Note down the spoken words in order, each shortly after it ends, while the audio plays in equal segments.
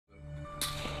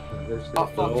Oh,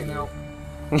 fuck now.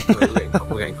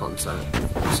 We're getting contact.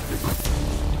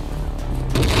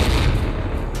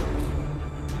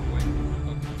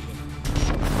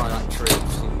 By that tree.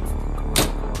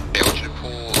 Okay, I want you to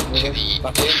pull to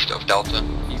the east of Delta.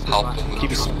 I'll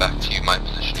pull back to you, my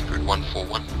position, grid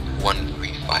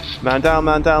 141135. Man down,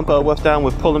 Butterworth down,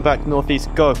 we're pulling back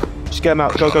northeast, go. Just get him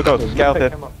out, go. Get out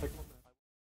here.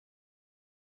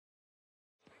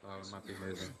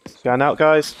 Going out,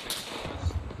 guys.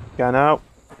 Going out.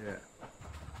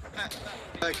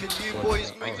 Can you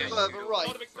boys move further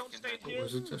right?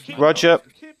 Roger.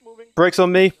 Brakes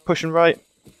on me, pushing right.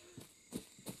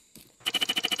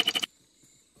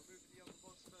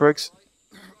 Briggs,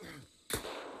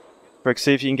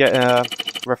 see if you can get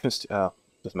reference to... Oh,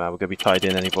 doesn't matter, we're going to be tied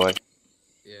in anyway.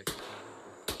 Yeah.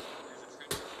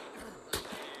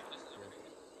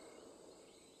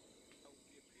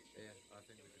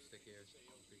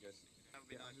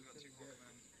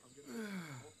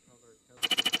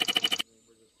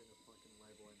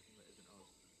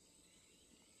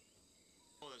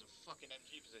 Oh, there's a fucking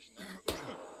MG position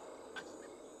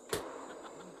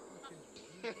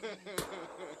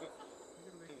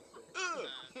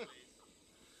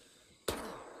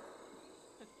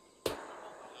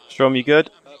Strom, you good?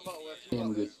 Yeah,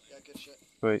 I'm good.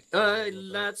 Wait.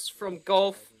 Lads from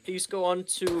Golf, please go on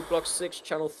to Block 6,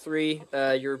 Channel 3.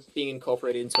 You're being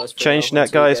incorporated into us. Change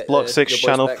net, guys. Block 6,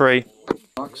 Channel 3.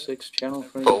 Block 6, Channel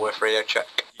 3. Forward radio check.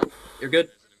 You're good?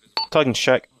 Tuggins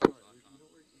check.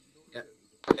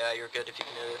 Yeah, you're good if you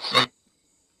can hear this.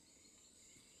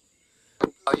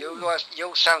 Oh, you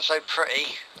all sound so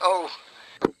pretty. Oh.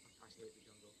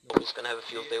 Nobody's gonna have a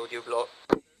field day with you, block.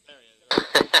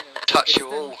 Touch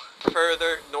you all.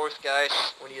 Further north, guys.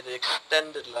 We need the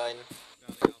extended line.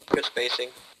 Good spacing.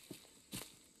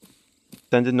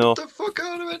 Extended north. Get the fuck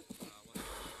out of it!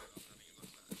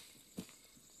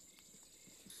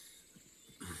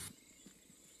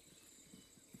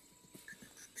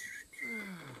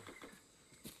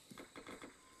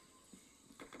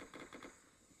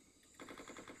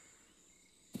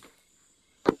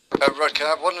 Rod, can I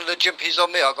have one of the jimpies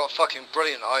on me? I've got fucking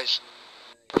brilliant eyes.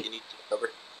 If you need to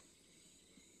cover.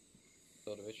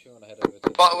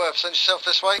 Butterworth, send yourself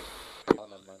this way.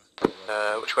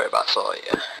 Which way about side,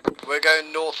 yeah. We're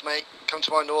going north, mate. Come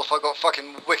to my north, I've got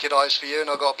fucking wicked eyes for you and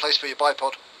I've got a place for your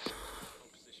bipod.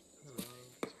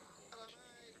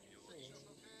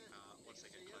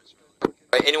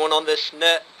 Right, anyone on this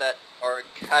net that are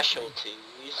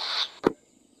casualties?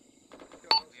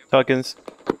 Tuggins.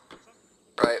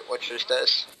 Right, what's your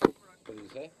status?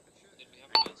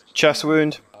 Chest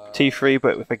wound. T3,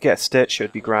 but if I get stitched, it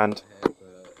would be grand.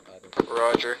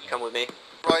 Roger, come with me.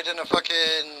 Ride in a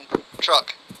fucking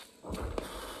truck.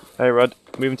 Hey, Rod.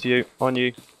 Moving to you. On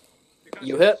you.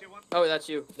 You hit? Oh, that's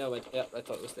you. No, wait. Yeah, I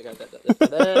thought it was the guy that...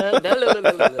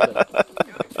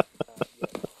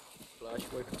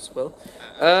 Flash work as well.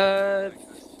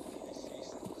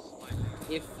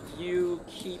 If you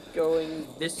keep going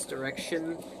this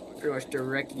direction, pretty much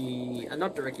directly...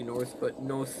 not directly north, but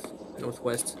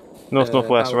northwest.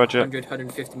 Northwest, Roger.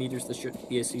 150 meters, there should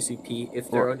be a CCP. If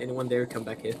there aren't anyone there, come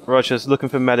back here. Roger's looking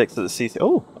for medics at the CCP.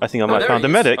 Oh, I think I might have found a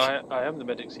medic. I am the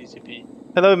medic CCP.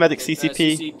 Hello, medic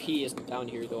CCP. CCP isn't down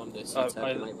here though on this.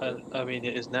 I mean,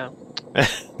 it is now.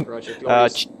 Roger.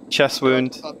 Chest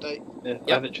wound. Update. Yeah,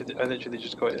 Yep. I literally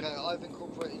just got it. Okay, I've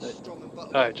incorporated Strom and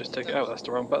Butterworth. Oh, just take it out. That's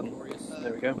the wrong button.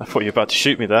 There we go. I thought you were about to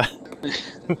shoot me there.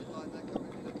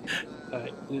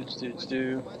 Alright,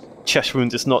 do. Chest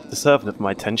wound is not deserving of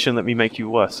my attention. Let me make you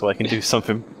worse so I can do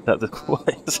something that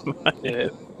requires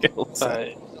my skills.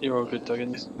 Alright, you're all good,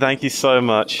 Tuggins. Thank you so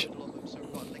much.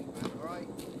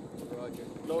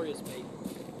 Glorious, mate.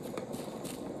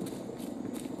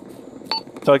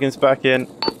 Tuggins back in.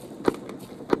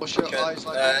 What's your eyes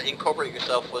like? Incorporate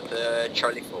yourself with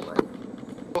Charlie 4.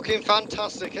 Fucking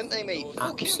fantastic, aren't they, mate?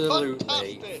 Fucking Absolutely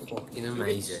fantastic! fucking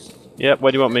amazing. Yep,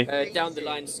 where do you want me? Down the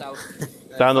line south.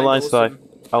 Down the find line Olsen side. and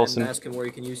Olsen. ask him where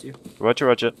he can use you. Roger,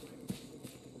 Roger.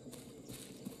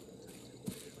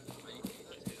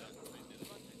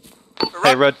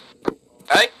 Hey, Red.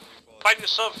 Hey? Find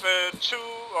yourself 2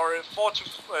 or 4 to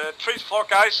 3 to 4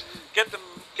 guys.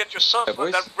 Get yourself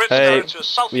on that ridge Hey, to the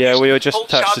southeast. yeah, we were just Hold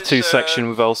attached to Charlie's, 2 section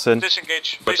with Olsen.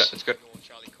 Disengage, please. It's good.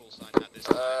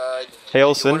 Hey,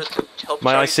 Olsen.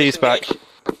 My IC's back.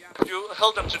 You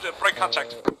held them to the break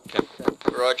contact.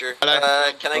 Roger. Can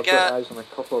I get eyes on a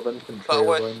couple of infantry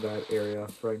Butterworth. around that area,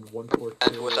 around 142.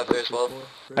 and what's up there as well? Hey,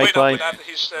 Wait up Klein. with that,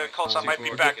 his call sign might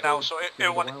be back now, so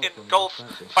everyone in Gulf,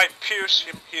 find Pierce,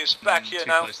 he is back here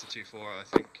now. You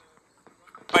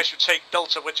guys should take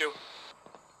Delta with you.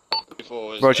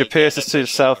 Roger, Pierce is to the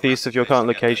southeast of your current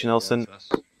location, Elson.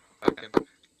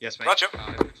 Yes, mate. Roger.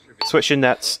 Switch your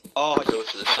nets. Oh, go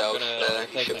to the south.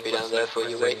 He should be down there for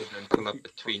you, wait. Pull up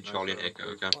between Charlie and Echo,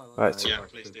 okay? Right, Yeah,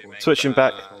 please do, mate. switching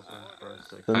back.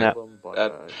 The net.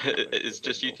 It's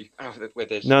just you two. Oh, wait,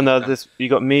 there's No, this you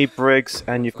got me, Briggs,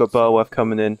 and you've got Barworth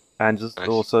coming in, and there's Nice.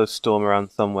 also Storm around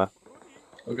somewhere.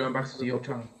 We're going back to your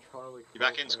town. You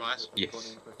back in, Squires?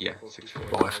 Yes. Yeah,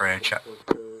 6-4. Boy, for a chat.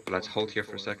 Let's hold here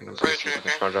for a second. I'm just see if I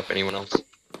can try to drop anyone else.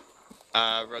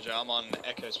 Roger, I'm on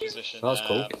Echo's position. That's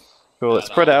cool. Cool, let's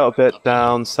spread it out a bit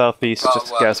down southeast just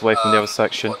to get us away from the other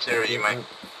section. What tier are you, mate?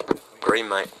 Green,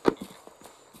 mate.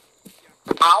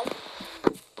 Ow!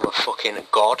 I'm a fucking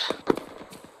god.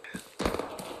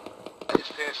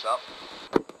 Is Pierce up?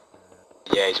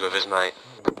 Yeah, he's with us, mate.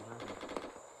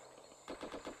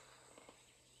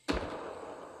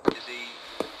 Is he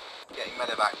getting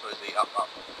medevacs or is he up?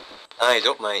 Ah, he's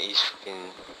up, mate. He's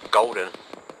fucking golden.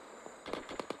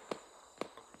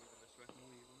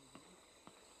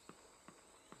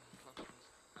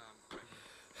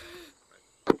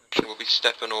 We'll be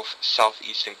stepping off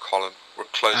southeastern column. We're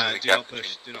closing the gap between.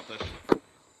 Do not push.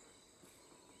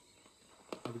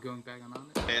 Are we going back on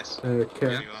it? Yes.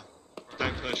 Okay. Yeah, you are.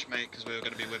 Don't push, mate, because we're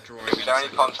going to be withdrawing. Is there any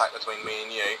contact between me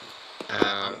and you?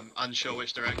 I'm unsure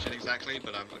which direction exactly,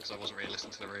 but because I wasn't really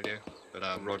listening to the radio. But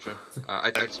Roger.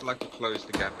 I'd just like to close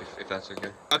the gap if that's okay.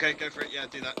 Okay, go for it. Yeah,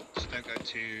 do that. Just don't go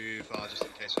too far, just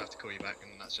in case we have to call you back,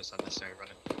 and that's just unnecessary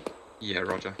running. Yeah,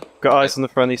 Roger. Got eyes on the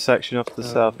friendly section off to the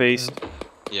southeast.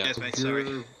 Yeah. Yes, mate.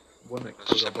 Sorry.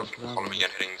 Step off follow me again,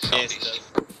 heading southeast.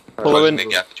 Following. Closing the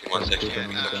gap between one section.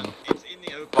 Yeah, it's in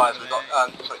the open. Guys, we've got,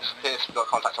 sorry, Pierce, we've got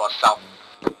contact to our south.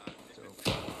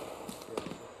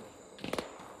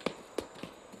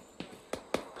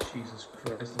 Jesus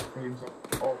Christ, the frames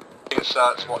are...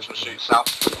 Inserts, watch and shoot south.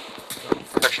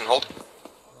 Section hold.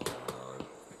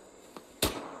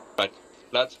 Right.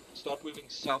 Lads, start moving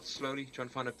south slowly. Try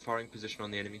and find a firing position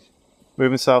on the enemies.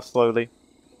 Moving south slowly.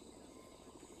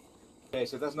 Okay,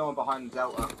 so there's no one behind the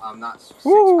Delta, that's 6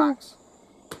 Woo! packs.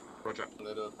 Roger. I'm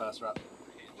gonna do a first rep.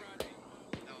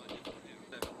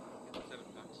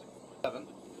 7.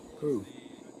 Who?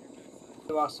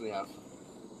 Who else do we have?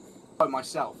 Oh,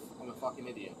 myself. I'm a fucking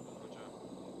idiot.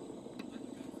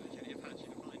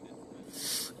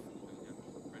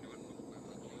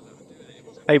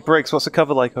 Hey Briggs, what's the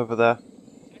cover like over there?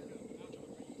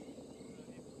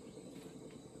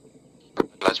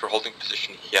 Lads, we're holding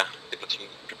position here. The platoon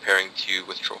preparing to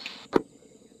withdraw.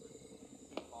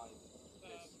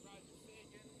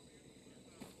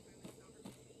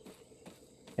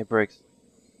 Hey Briggs.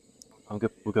 We'll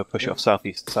go push it off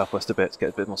southwest a bit to get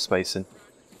a bit more space in.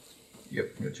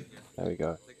 Yep, gotcha. There we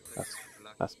go.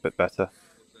 That's a bit better.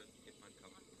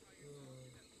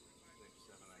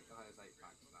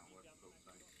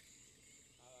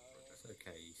 It's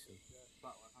okay, Ethan.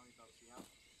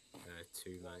 2,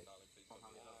 mate.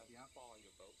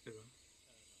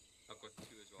 I've got 2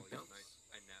 as well. Yeah, nice.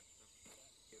 I nabbed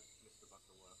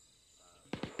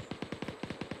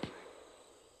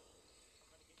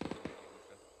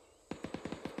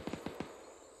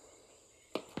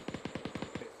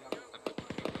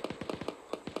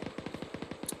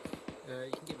You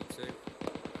can give me 2.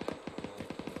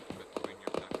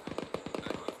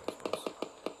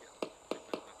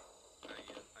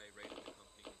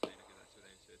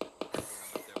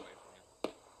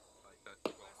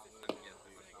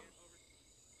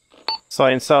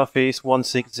 Sight in southeast,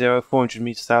 160, 400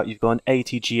 meters out. You've got an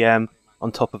 80 GM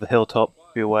on top of a hilltop.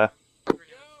 Be aware.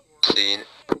 Seen.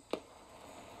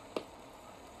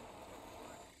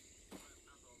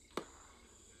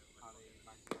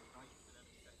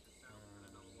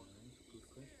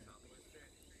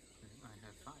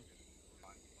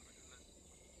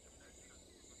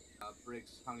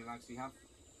 Briggs, how many ranks do you have?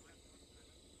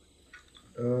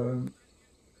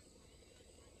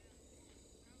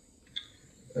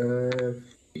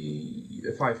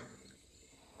 5.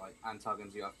 Right, and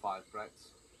Tuggins, you have 5, correct?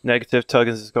 Negative.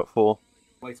 Tuggins has got 4.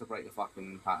 Way to break the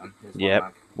fucking pattern. Here's one Yep.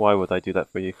 rank. Why would I do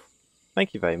that for you?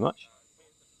 Thank you very much.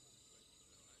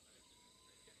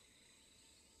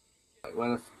 Right,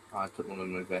 where the I put one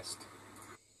in my vest.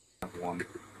 I have 1.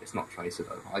 It's not tracer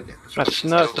though. I get the That's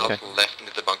no, it's okay. Left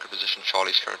into the bunker position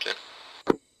Charlie's currently in.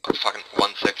 Fucking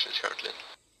 1 section is currently in.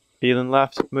 Healing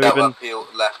left. Delta Moving. peel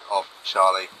left of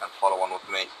Charlie and follow on with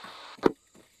me.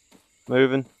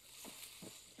 Moving.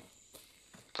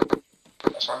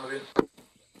 That's fine with you.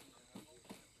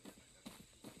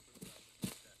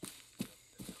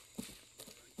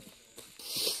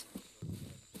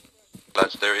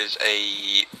 Lads, there is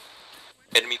a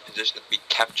enemy position that we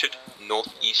captured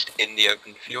northeast in the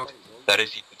open field. That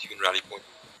is the platoon rally point.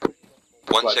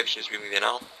 One section is moving there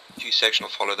now, 2 sections will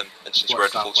follow them, and since we're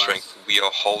at full strength, we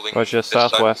are holding Roger, this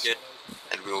side southwest. again,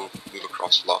 and we'll move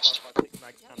across last.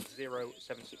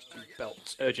 762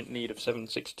 belts. Urgent need of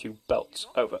 762 belts.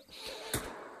 Over.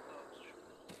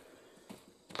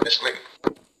 Escalate.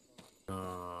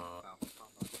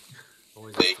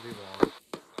 Always Hey. have to be wrong.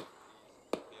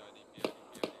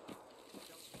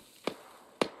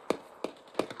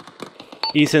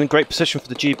 He's in great position for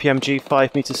the GPMG,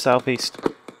 5 meters southeast.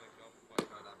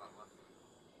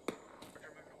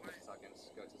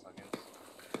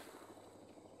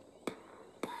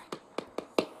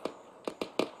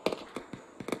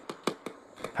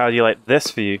 How do you like this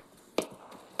for you?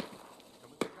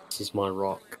 This is my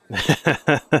rock.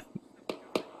 I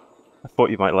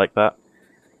thought you might like that.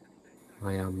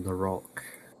 I am the rock.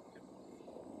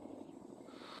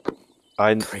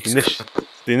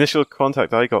 The initial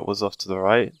contact I got was off to the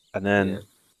right, and then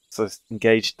so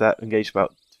engaged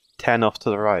about 10 off to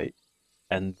the right,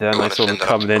 and then I saw them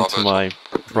coming into my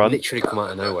front. Literally come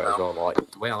out of nowhere as well.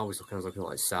 Like the way I was looking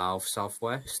like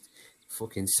southwest.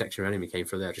 Fucking section of enemy came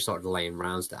through there. I just started laying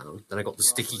rounds down. Then I got the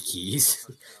sticky keys,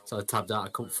 so I tabbed out. I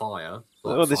couldn't fire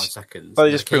for like 5 seconds. But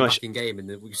Then just I came pretty much back in game, and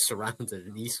then we were surrounded,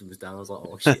 and Easton was down. I was like,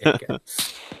 oh shit. Okay.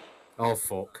 Oh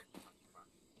fuck.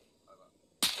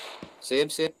 See him.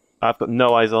 I've got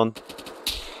no eyes on.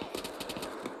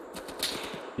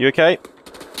 You okay?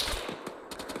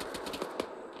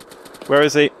 Where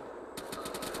is he?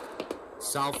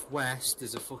 Southwest,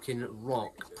 there's a fucking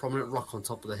rock, prominent rock on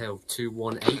top of the hill.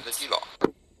 218.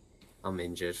 I'm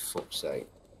injured. Fuck's sake.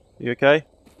 You okay?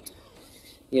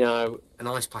 You know, an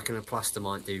ice pack and a plaster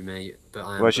might do me, but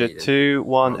I am Where's your bleeding.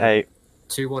 218?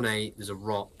 218. There's a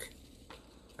rock.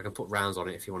 I can put rounds on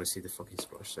it if you want to see the fucking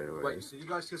splash. So Wait, so you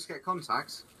guys just get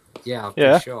contacts? Yeah, I've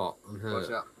been shot. I'm hurt.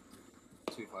 Watch out.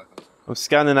 2-5. I'm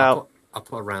scanning out. I'll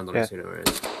put a round on it so you know where it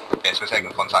is. Yes, we're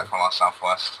taking contact from our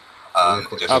southwest.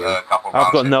 Just a couple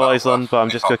I've got no eyes on, but I'm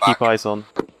just going to keep eyes on.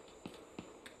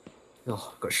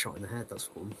 Oh, I got shot in the head, that's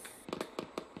fun.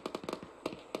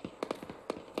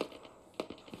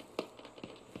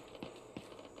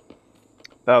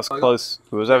 That was close.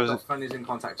 Whoever's friendly's in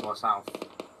contact to our south.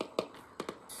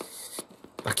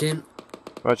 Back in.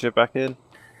 Roger, back in.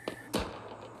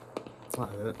 That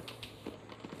hurt.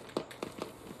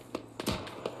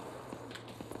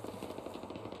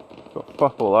 Got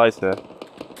fuck all eyes here.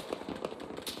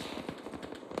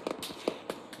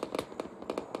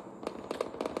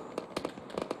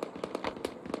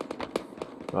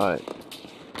 Right.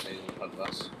 They're in front of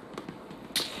us.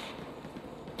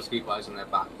 Just keep eyes on their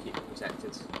back, keep it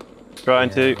protected. Trying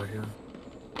to.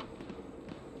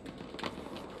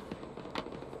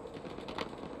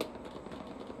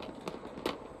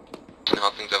 How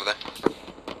are things over there?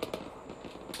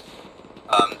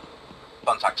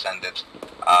 Contacts ended.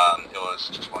 It was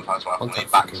just one time as well. When he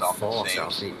backs off,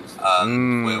 it seems.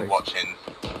 We're watching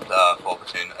the 4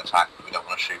 platoon attack. We don't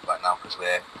want to shoot right now because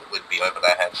we'd be over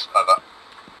their heads. Over.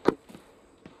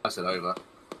 I said over.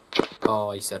 Oh,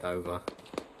 he said over.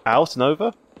 Out and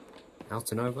over?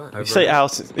 Out and over? If you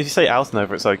say out, and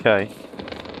over, it's okay.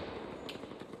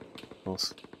 Of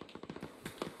course.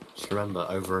 Just remember,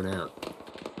 over and out.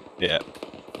 Yeah.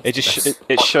 It just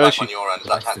it shows you. On your end,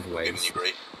 that tank giving you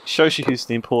grief. Shows you who's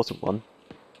the important one.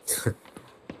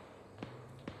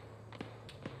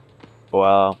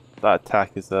 Wow, that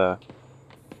attack is they're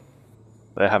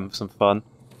having some fun.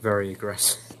 Very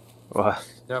aggressive. Wow.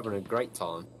 They're having a great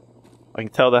time. I can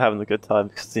tell they're having a good time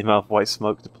because of the amount of white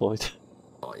smoke deployed.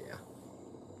 Oh yeah.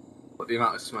 But the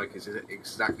amount of smoke is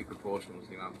exactly proportional to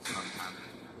the amount of sun hand.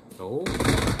 Oh.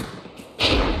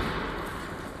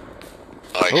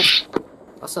 Nice. Oh.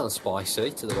 That sounds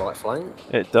spicy to the right flank.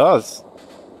 It does.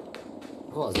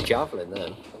 Oh, there's a javelin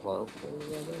then. Well,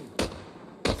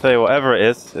 I'll tell you, whatever it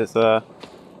is, it's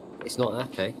it's not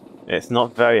happy. It's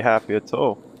not very happy at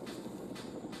all.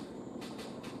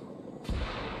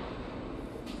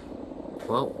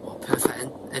 Well, what a perfect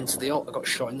end to the ult. I got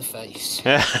shot in the face.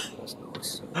 Yeah. That's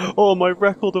nice. Oh, my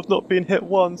record of not being hit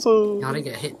once. Oh. Yeah, I didn't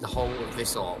get hit the whole of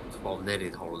this ult. Well, nearly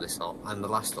the whole of this ult. And the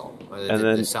last ult. I did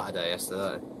then, this Saturday,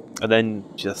 yesterday. And then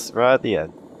just right at the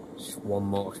end. Just one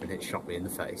marksman hit shot me in the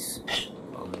face.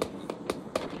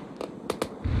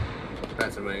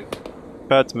 Prepare to move.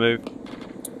 Prepare to move.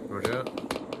 Roger.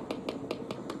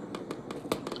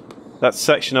 That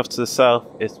section off to the south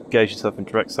is engage yourself in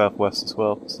direct southwest as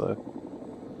well, so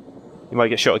you might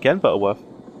get shot again, Butterworth.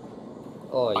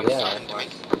 Oh yeah.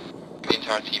 The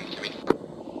entire team coming.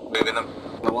 Moving them.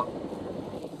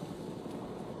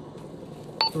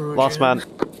 Last man.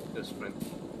 Just sprint.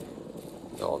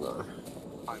 Oh no.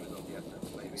 Time is of the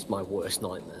essence, maybe. It's my worst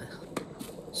nightmare.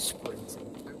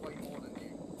 sprinting. I weigh more than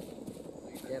you.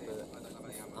 Yeah, but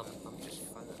I'm just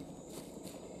fat.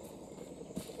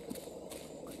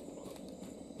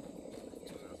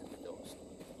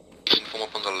 You can form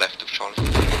up on the left of Charlie.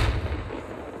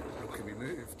 How can we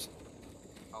moved?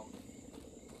 Oh.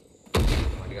 There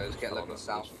you go, just get looking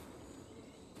south.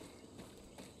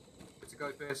 Good to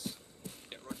go, Pierce.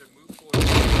 Yeah, Roger, move forward.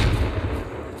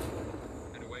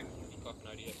 And away from the buff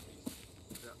and IDF, please.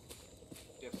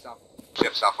 Shift south.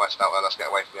 Shift southwest out there, let's get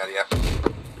away from the IDF.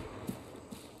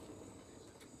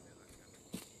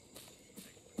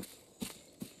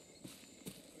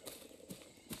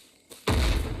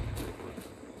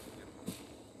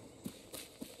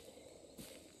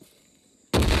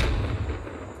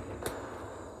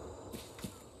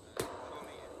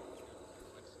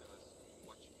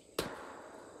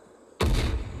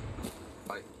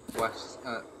 West,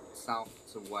 south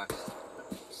to west.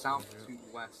 South to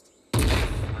west.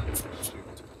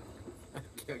 Shoot.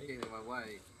 You're getting in my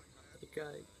way.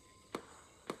 Okay.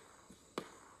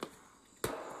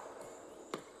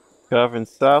 Covering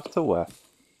south to west.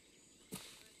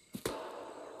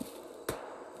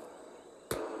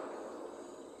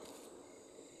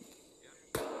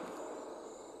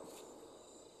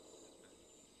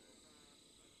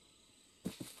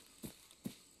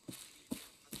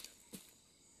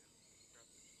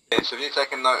 Okay, so have you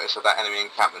taken notice of that enemy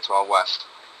encampment to our west?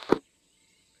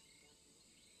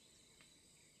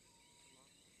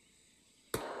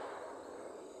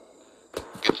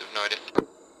 Good to have no idea.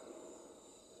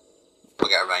 We'll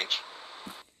get a range.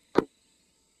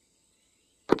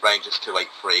 Range is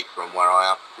 283 from where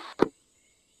I am.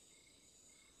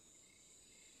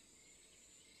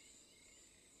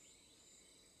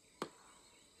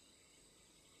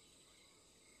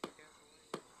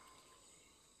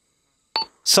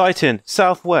 Sighting,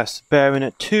 southwest, bearing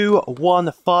at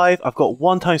 215. I've got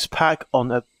 1 times pack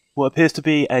on what appears to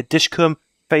be a dishcum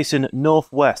facing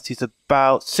northwest. He's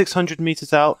about 600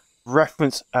 meters out.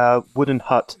 Reference wooden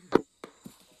hut.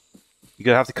 You're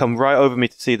going to have to come right over me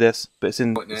to see this, but it's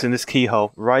in this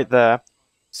keyhole. Right there.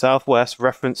 Southwest,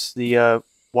 reference the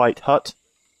white hut.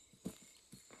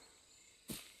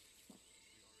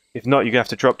 If not, you're going to have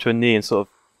to drop to a knee and sort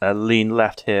of lean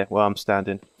left here where I'm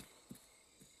standing.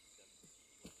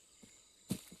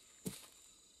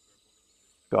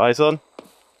 Got eyes on?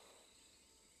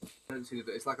 I don't see it,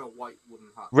 it's like a white wooden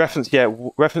hut. Reference, yeah,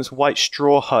 reference white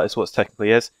straw hut is what it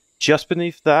technically is. Just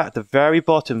beneath that, at the very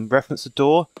bottom, reference the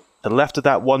door. To the left of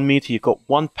that 1 meter, you've got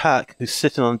 1 pack who's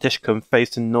sitting on a dishcum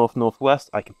facing north-northwest.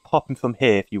 I can pop him from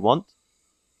here if you want.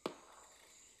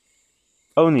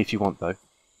 Only if you want, though.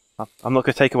 I'm not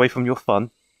going to take away from your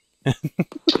fun.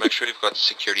 So make sure you've got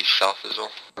security south as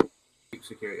well. Keep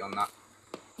security on that.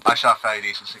 I shall have fairly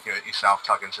decent security south.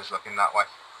 Tuggins is looking that way.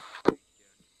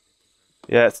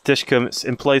 Yeah, it's dishcum. It's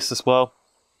in place as well.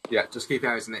 Yeah, just keep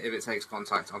your eyes on it. If it takes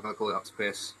contact, I'm going to call it up to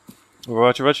Pierce.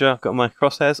 Roger, roger. I've got my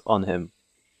crosshairs on him.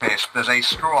 Pierce, there's a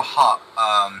straw hut,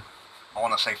 I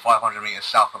want to say 500 metres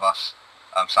south of us,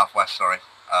 southwest, sorry,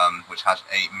 which has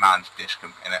a manned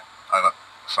dishcum in it. Over.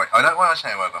 Sorry, why did I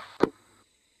say over?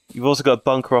 You've also got a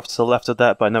bunker off to the left of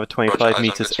that by another 25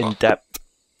 meters in depth.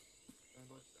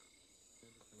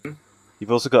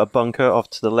 You've also got a bunker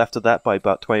off to the left of that by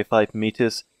about 25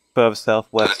 meters further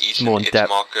southwest. It's more in depth.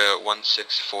 Marker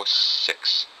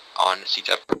 1646 on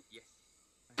C-tab.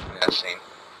 Yeah, seen.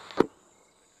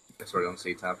 It's already on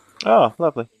C-tab. Oh,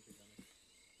 lovely.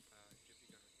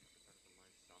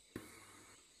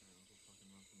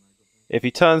 If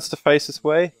he turns to face this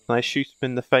way, can I shoot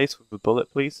him in the face with a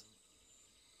bullet, please?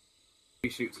 He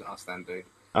shoots at us then, dude.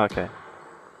 Okay.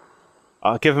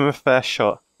 I'll give him a fair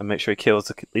shot and make sure he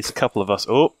kills at least a couple of us.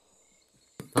 Oh!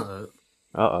 Uh-oh.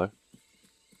 Uh-oh.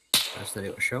 That's the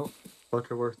little shot.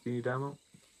 Butterworth, do you need ammo?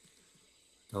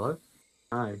 Hello?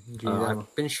 Hi, do you need ammo?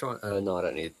 I've been shot. No, I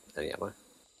don't need any ammo.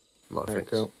 Alright,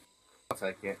 cool. I'll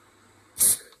take it.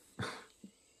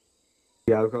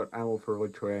 Yeah, I've got ammo for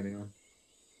like anyway.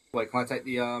 Wait, can I take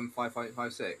the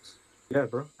 5556? Yeah,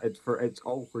 bro. It's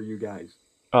all for you guys.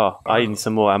 Oh, I need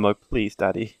some more ammo, please,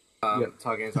 Daddy.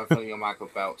 Tuggins, I'm filling your mag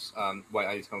with belts. Wait,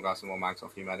 I need to come grab some more mags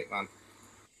off you, medic man.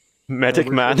 Medic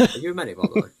man? Are you a medic, by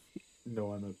the way?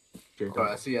 No, I'm a J-Tag.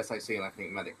 Sorry, I see SIC and I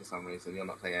think medic for some reason. You're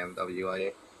not taking MW, are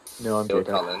you? No, I'm You're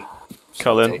J-Tag.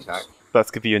 Cullen. That's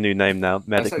going to be your new name now,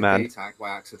 Medic Man. J-Tag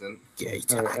by accident.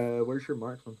 J-Tag. Where's your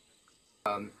marksman?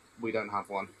 We don't have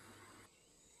one.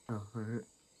 Oh, alright.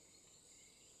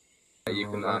 You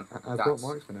can, I've got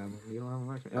marksman ammo. You don't have a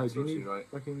marksman. Oh, do you need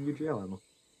fucking UGL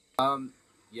ammo?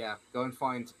 Yeah, go and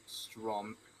find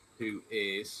Strom, who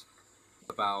is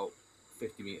about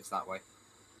 50 meters that way.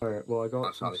 Alright, well I got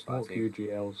That's some Charlie smoke 13.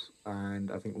 UGLs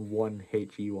and I think one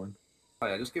HE1. Oh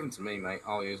yeah, just give them to me, mate.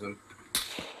 I'll use them.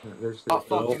 There's Oh,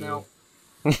 fucking hell.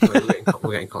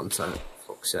 We're getting contact.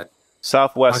 Fuck's sake.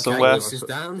 Southwest Okay, somewhere. East is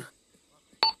down.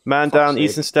 Man down,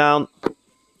 Eastern's down.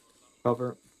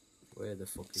 Cover. Where the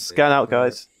fuck is Scan out,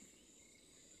 guys.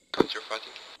 Guns are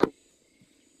fighting.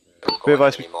 Be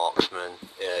advised. Enemy marksman.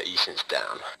 Eastern's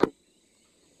down.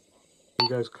 You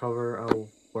guys cover, I'll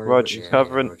worry Roger, about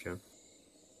covering. Roger.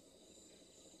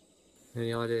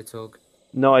 Any idea, Tug?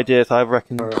 No idea, I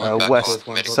reckon west,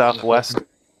 Medic. southwest.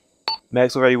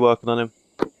 Meg's already working on him.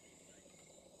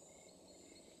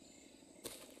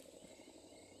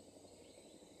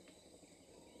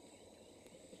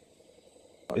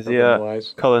 Is he,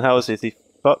 Colin, how is he? Is he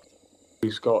fucked? He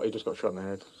just got shot in the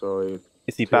head, so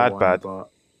Is he bad? But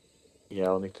yeah,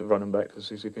 I'll need to run him back to the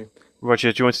CCP.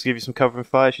 Roger, do you want us to give you some cover and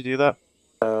fire? Should you do that?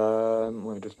 Let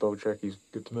me just double check he's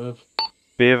good to move.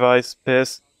 Be advised,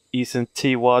 Pierce, Eastern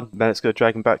T1, then let's go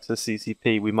drag him back to the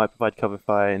CCP. We might provide cover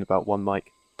fire in about 1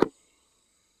 mic.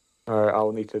 Alright,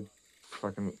 I'll need to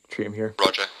fucking treat him here.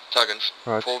 Roger. Tuggins,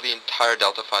 Right. pull the entire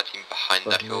Delta fighting behind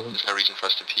that hill. There's no reason for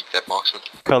us to peek that marksman.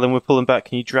 Colin, we're pulling back.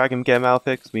 Can you drag him, get him out of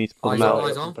here? Because we need to pull him out.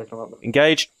 Eyes on.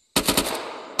 Engage.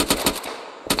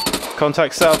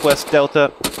 Contact southwest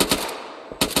Delta.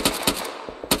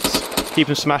 Keep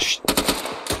him smashed.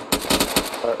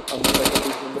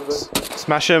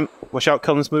 Smash him. Watch out,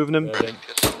 Colin's moving him.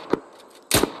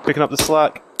 Picking up the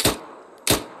slack.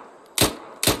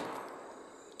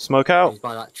 Smoke out. He's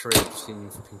by that tree. Just seen him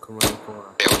fucking come around the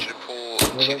corner. They want you to pull to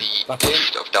the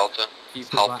east of Delta.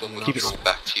 Help them with moving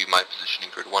back to my positioning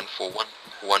grid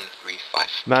 141135.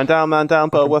 Man down,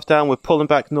 Butterworth down. We're pulling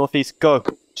back northeast. Go.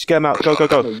 Just get him out. Go. No,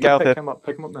 Get out of here.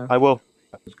 Pick him up now. I will.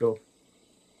 Let's go.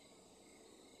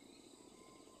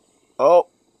 Oh.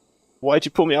 Why'd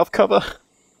you pull me off cover?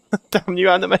 Damn new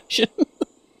animation.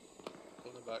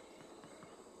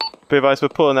 Be advised, we're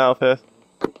pulling out of here.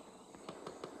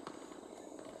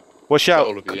 Watch out.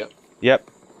 All of you, yep. Yep.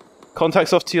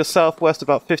 Contacts off to your southwest,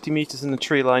 about 50 meters in the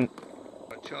tree line.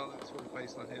 Right, Charlie, that's what the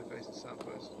baseline here faces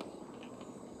southwest.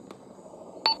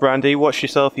 Brandy, watch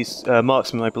yourself. He's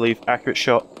marksman, I believe. Accurate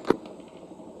shot.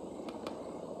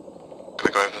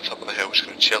 Gonna go over the top of the hill. We're just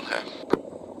gonna chill here.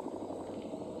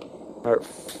 Alright,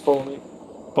 follow me.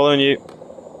 Following you.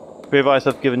 Be advised,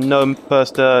 I've given no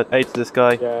first aid to this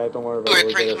guy. Yeah, don't worry about it.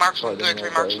 283 marksman, 283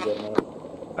 marksman.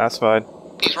 That's fine.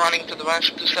 He's running to the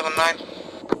west, 279.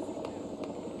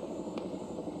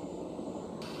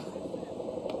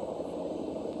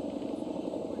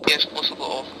 Yes,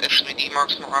 possible of SVD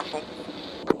marksman rifle.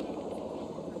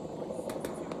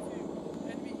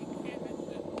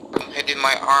 I'm hitting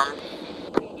my arm.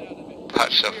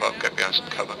 Patch yourself up, get behind some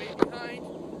cover.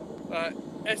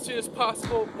 As soon as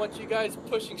possible, want you guys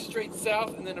pushing straight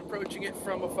south and then approaching it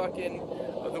from a fucking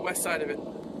the west side of it.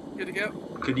 Good to go?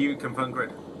 Could you confirm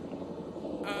grid?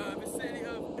 Vicinity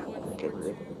of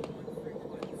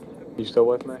You still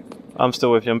with me? I'm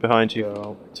still with you. I'm behind you.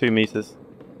 Yeah. 2 meters.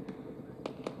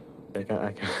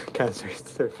 I can't say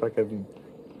they're fucking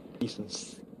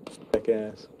decent thick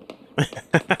ass.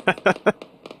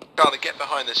 Charlie, get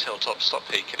behind this hilltop, stop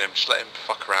peeking him, just let him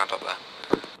fuck around up there.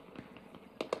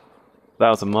 That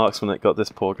was a marksman that got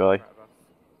this poor guy.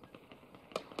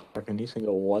 Fucking these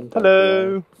single one.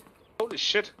 Hello. Holy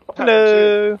shit.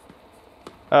 Hello.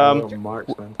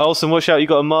 Marksman. Olsen, watch out. You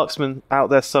got a marksman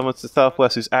out there somewhere to the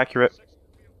southwest who's accurate.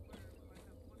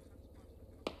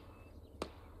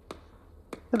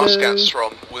 I'll scan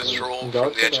Strom, withdraw from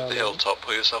the edge of the hilltop,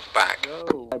 pull yourself back.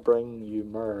 I bring you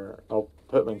I'll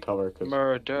put them in cover. Cause,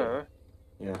 Murder.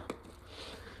 Yeah.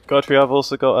 Godfrey, I've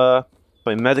also got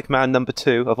Medic Man number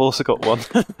 2. I've also got one.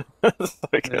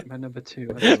 Medic Man number 2.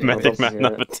 Medic Man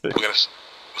number 2. We're gonna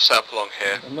set up along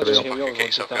here. Just fucking get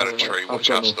yourself behind a tree, watch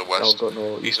out to the west.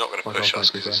 He's not gonna push us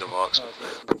because he's a marksman.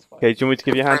 Okay, do you want me to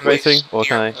give you a hand rating, or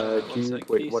can I?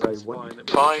 Wait, what I want?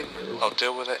 Fine, I'll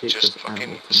deal with it. Just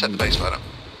fucking set the baseline up.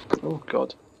 Oh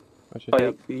god. Oh,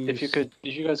 yeah. If you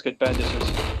guys could bandage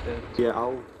us. Yeah,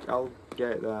 I'll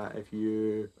get that if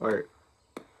you. Alright.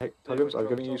 Hey, Tuggins, I've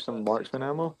given you some marksman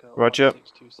ammo. Roger.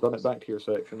 Run it back to your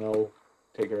section. I'll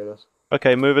take care of this.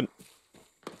 Okay, moving.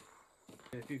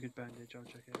 If you could bandage, I'll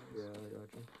check it out. Yeah, I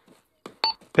got you.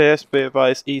 Pierce, be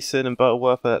advised, Easton and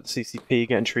Butterworth at the CCP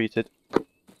getting treated. Can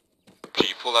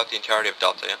you pull out the entirety of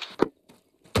Delta, yeah?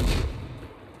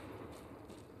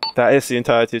 That is the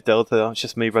entirety of Delta. It's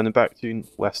just me running back to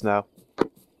west now.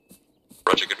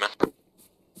 Roger, good man.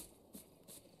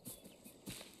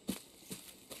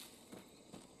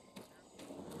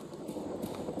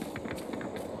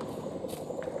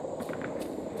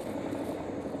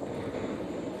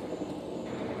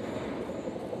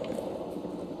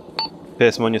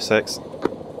 Pierce, I'm on your 6.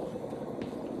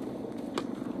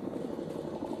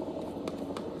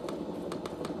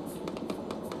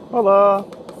 Hola!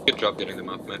 Good job getting them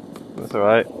up, mate. That's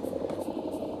alright. 4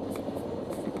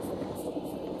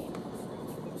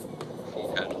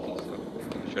 casualties, so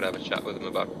we should have a chat with them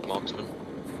about marksman.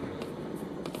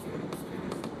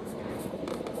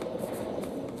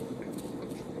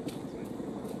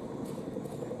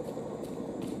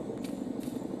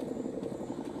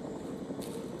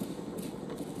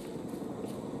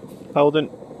 Holden.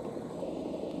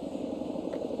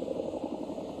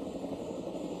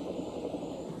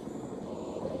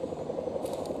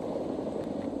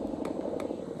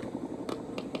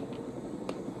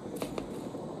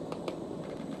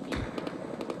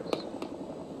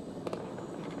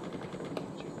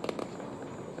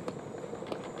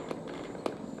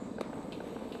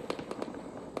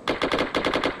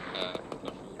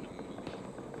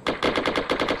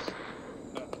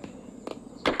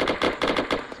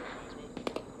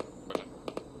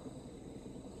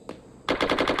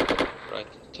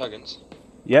 Tuggins.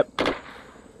 Yep. How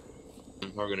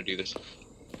are we going to do this?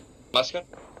 Mascot?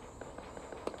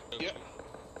 Yep.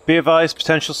 Be advised,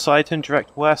 potential sighting,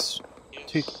 direct west. Yes.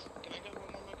 Two. Can I get one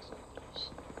more magazine, please?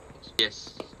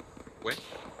 Yes. Where?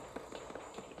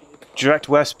 Direct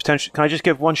west, potential. Can I just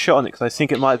give one shot on it? Because I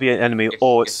think it might be an enemy, Yes,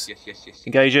 or yes, it's yes.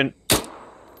 engaging.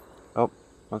 Oh,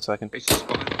 1 second. It's a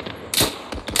spot.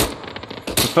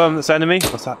 Confirm that's enemy.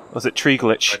 What's that? Was it tree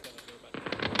glitch? Right.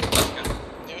 Mascot?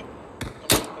 Yeah.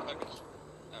 Tuggins.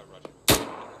 Roger.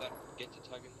 Get to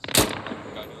Tuggins.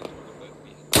 Guide on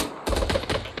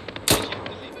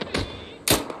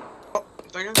Oh,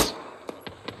 Tuggins?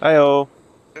 Heyo.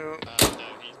 No,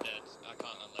 he's dead. I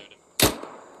can't unload him.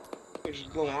 You just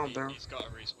blow on there. He's got a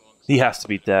respawn. He has to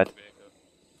be dead.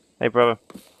 Hey, brother.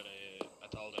 But I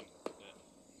told him.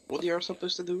 What are you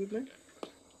supposed to do with me?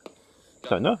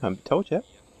 Don't know. I haven't told yet.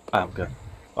 I'm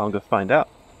gonna find out.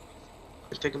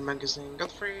 Just take a magazine.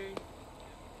 Got free.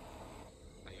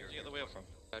 Where'd you get the wheel from?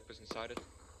 That was inside it.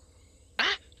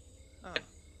 Oh,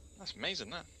 that's amazing,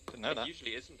 that. Didn't know It that.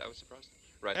 usually isn't, I was surprised.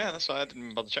 Right. Yeah, that's why I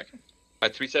didn't bother checking.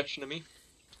 3 section of me.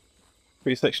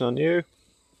 3 section on you.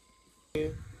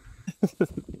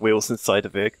 Wheels inside a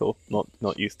vehicle.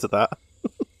 Not used to that.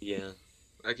 Yeah.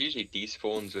 I've usually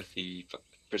despawns with the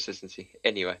persistency.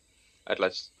 Anyway,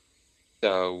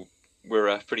 so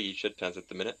we're pretty shit plans at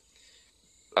the minute.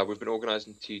 We've been organised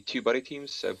into 2 buddy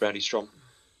teams. So Brandy Strom,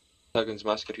 Tuggins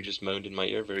Musket, who just moaned in my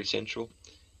ear, very central.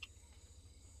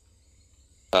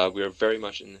 We are very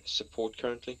much in support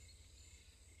currently.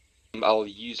 I'll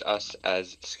use us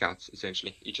as scouts,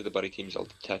 essentially. Each of the buddy teams, I'll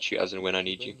detach you as and when I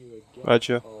need you.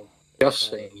 Roger. Just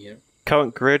saying here.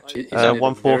 Current grid, Isn't it a very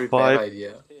 145, bad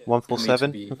idea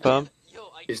 147, for me to be- confirm.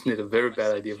 Isn't it a very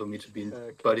bad idea for me to be in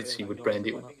buddy team with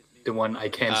Brandy, the one I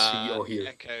can't see or hear?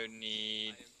 Echo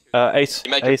need... Ace,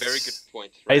 You make a very good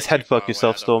point. Ace headbug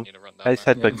yourself, Storm. Ace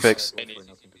headbug fix.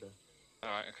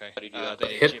 Alright, okay. How do you do that? The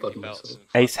Headbutt GMP belts myself.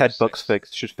 and Ace headbugs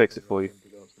fix, should fix it for you.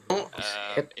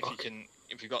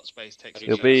 if you've got space, take some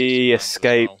It'll shots be to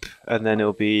escape, and then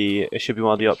it should be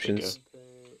one of the options.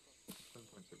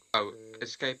 Oh,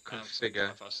 escape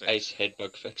configure Ace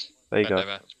headbug fix. There you go.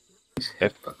 Over.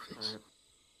 Headbug fix.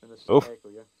 Oof.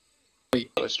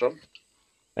 Strom?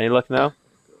 Any luck now?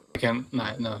 I can't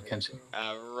see.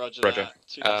 Roger. Roger.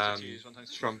 That. 2 1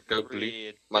 Strom, go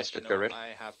blue. Musket, go red. I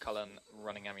have Cullen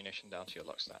running ammunition down to your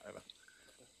lockstat. Over.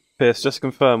 Pierce, just to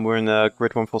confirm, we're in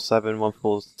grid 147,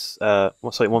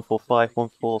 145,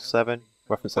 147.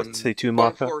 Reference that C2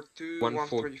 marker.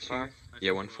 142,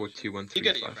 yeah, 142, You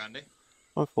get it, 135. Brandy.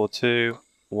 142,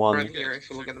 1. Right here, if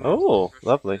you look at the Oh,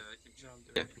 lovely.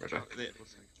 Yeah, Roger.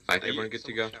 Alright, everyone good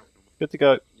to go? Good to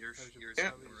go.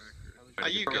 Yeah. Are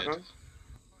you good?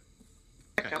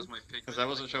 Okay. Because I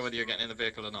wasn't sure whether you were getting in the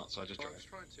vehicle or not, so I just drove.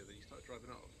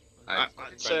 Alright,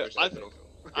 So, I didn't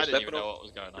stepping even know off. what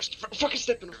was going on. Fucking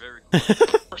stepping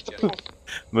off.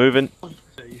 Moving. So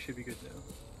you should be good now.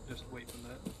 Just wait for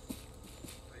that.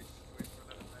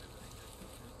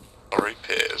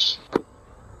 Repairs.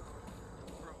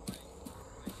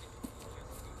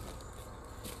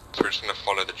 So we're just going to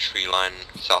follow the tree line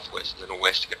southwest and then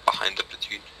west to get behind the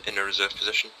platoon in a reserve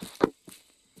position.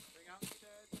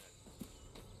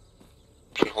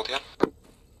 Hold here.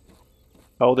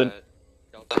 Holden.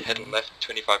 Head left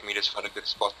 25 meters, find a good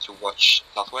spot to watch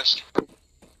southwest.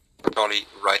 Charlie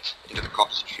right into the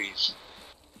copse trees.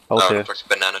 Hold here. Looks like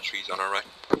banana trees on our right.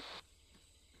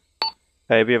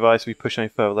 Hey, be advised, if we push any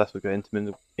further left, we're going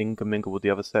to intermingle with the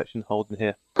other section. Holden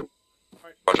here.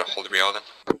 Roger, hold the rear then.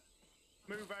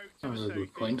 That was a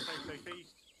good point.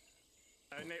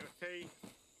 Native T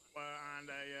and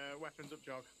a weapons up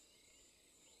jog.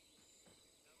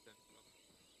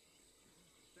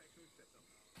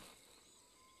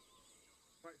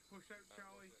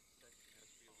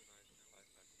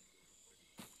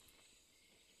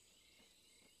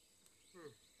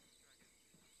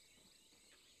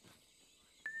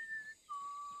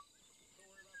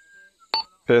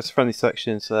 First friendly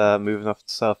sections moving off to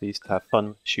the southeast to have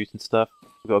fun shooting stuff.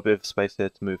 We've got a bit of space here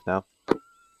to move now.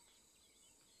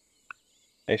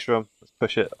 Aestrom, let's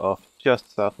push it off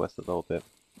just southwest a little bit.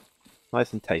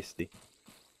 Nice and tasty.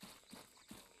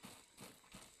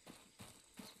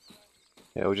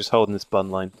 Yeah, we're just holding this bun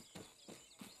line.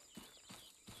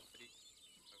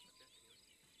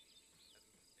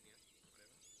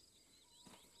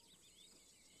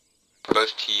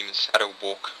 Both teams at a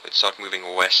walk, let's start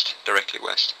moving west, directly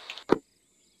west.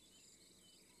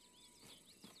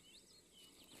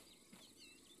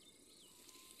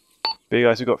 Big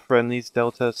guys, we've got friendlies,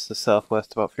 Delta to the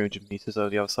southwest, about 300 meters over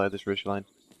the other side of this ridgeline.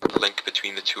 Link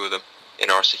between the two of them, in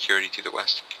our security to the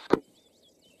west.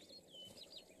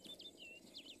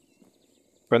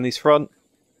 Friendlies front.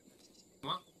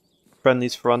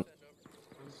 Friendlies front.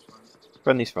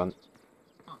 Friendlies front.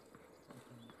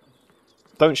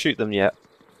 Don't shoot them yet.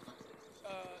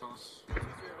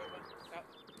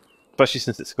 Especially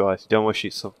since it's squares. You don't want to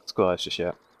shoot squares just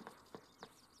yet.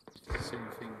 It's the same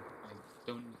thing. Like,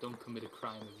 don't commit a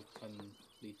crime if it can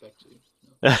lead back to you.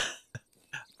 No? Echo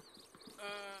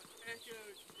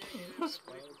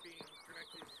negative, being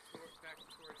directed back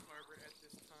towards harbor at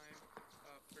this time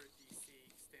for DC.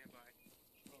 Standby.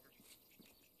 Over.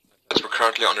 As we're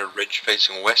currently on a ridge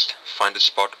facing west, find a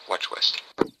spot, watch west.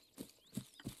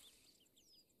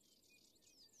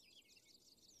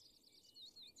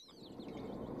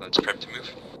 Let's prep to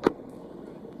move.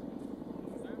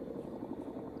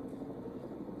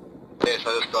 Yes, I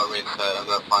just got reinstated. I'm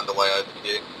going to find a way over to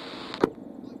you.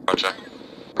 Roger.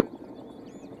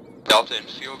 Delta in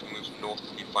field moves north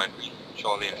to define me.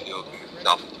 Charlie in field moves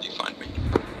south to define me.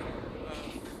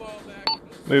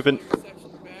 Moving.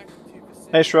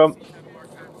 Hey, Shrum.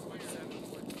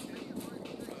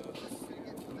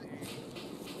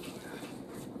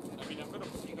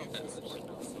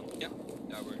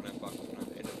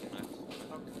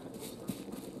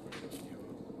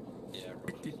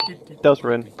 Delta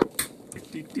we're in.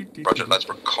 Roger, lads,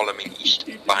 we're columning east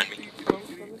behind me.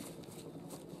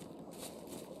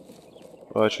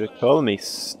 Roger, call me.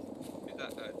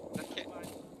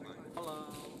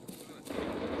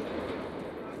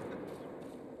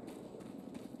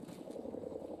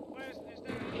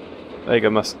 There you go,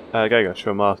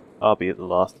 Shrum. I'll be at the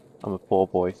last. I'm a poor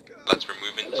boy. Lads, we're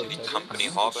moving to the company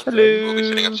harbour. Hello. We'll be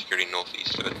setting up security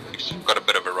northeast of it. We've got a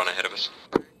bit of a run ahead of us.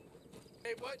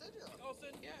 Hey, what? Olsen?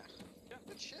 Yeah.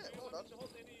 Good shit, hold on.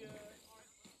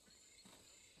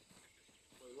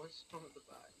 Wait, what's wrong at the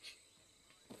back?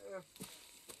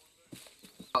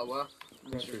 Butterworth?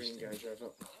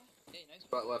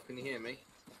 Butterworth, can you hear me? I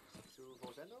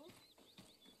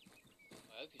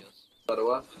hope he does.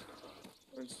 Butterworth?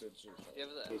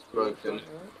 He's broken.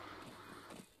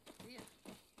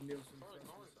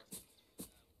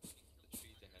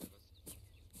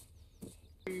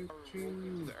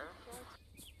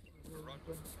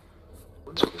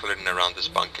 So we'll put it in around this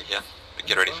bunker here, but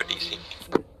get ready for DC.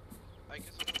 I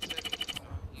guess I can say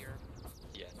here.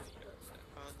 Yeah.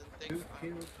 Then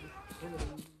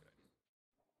thank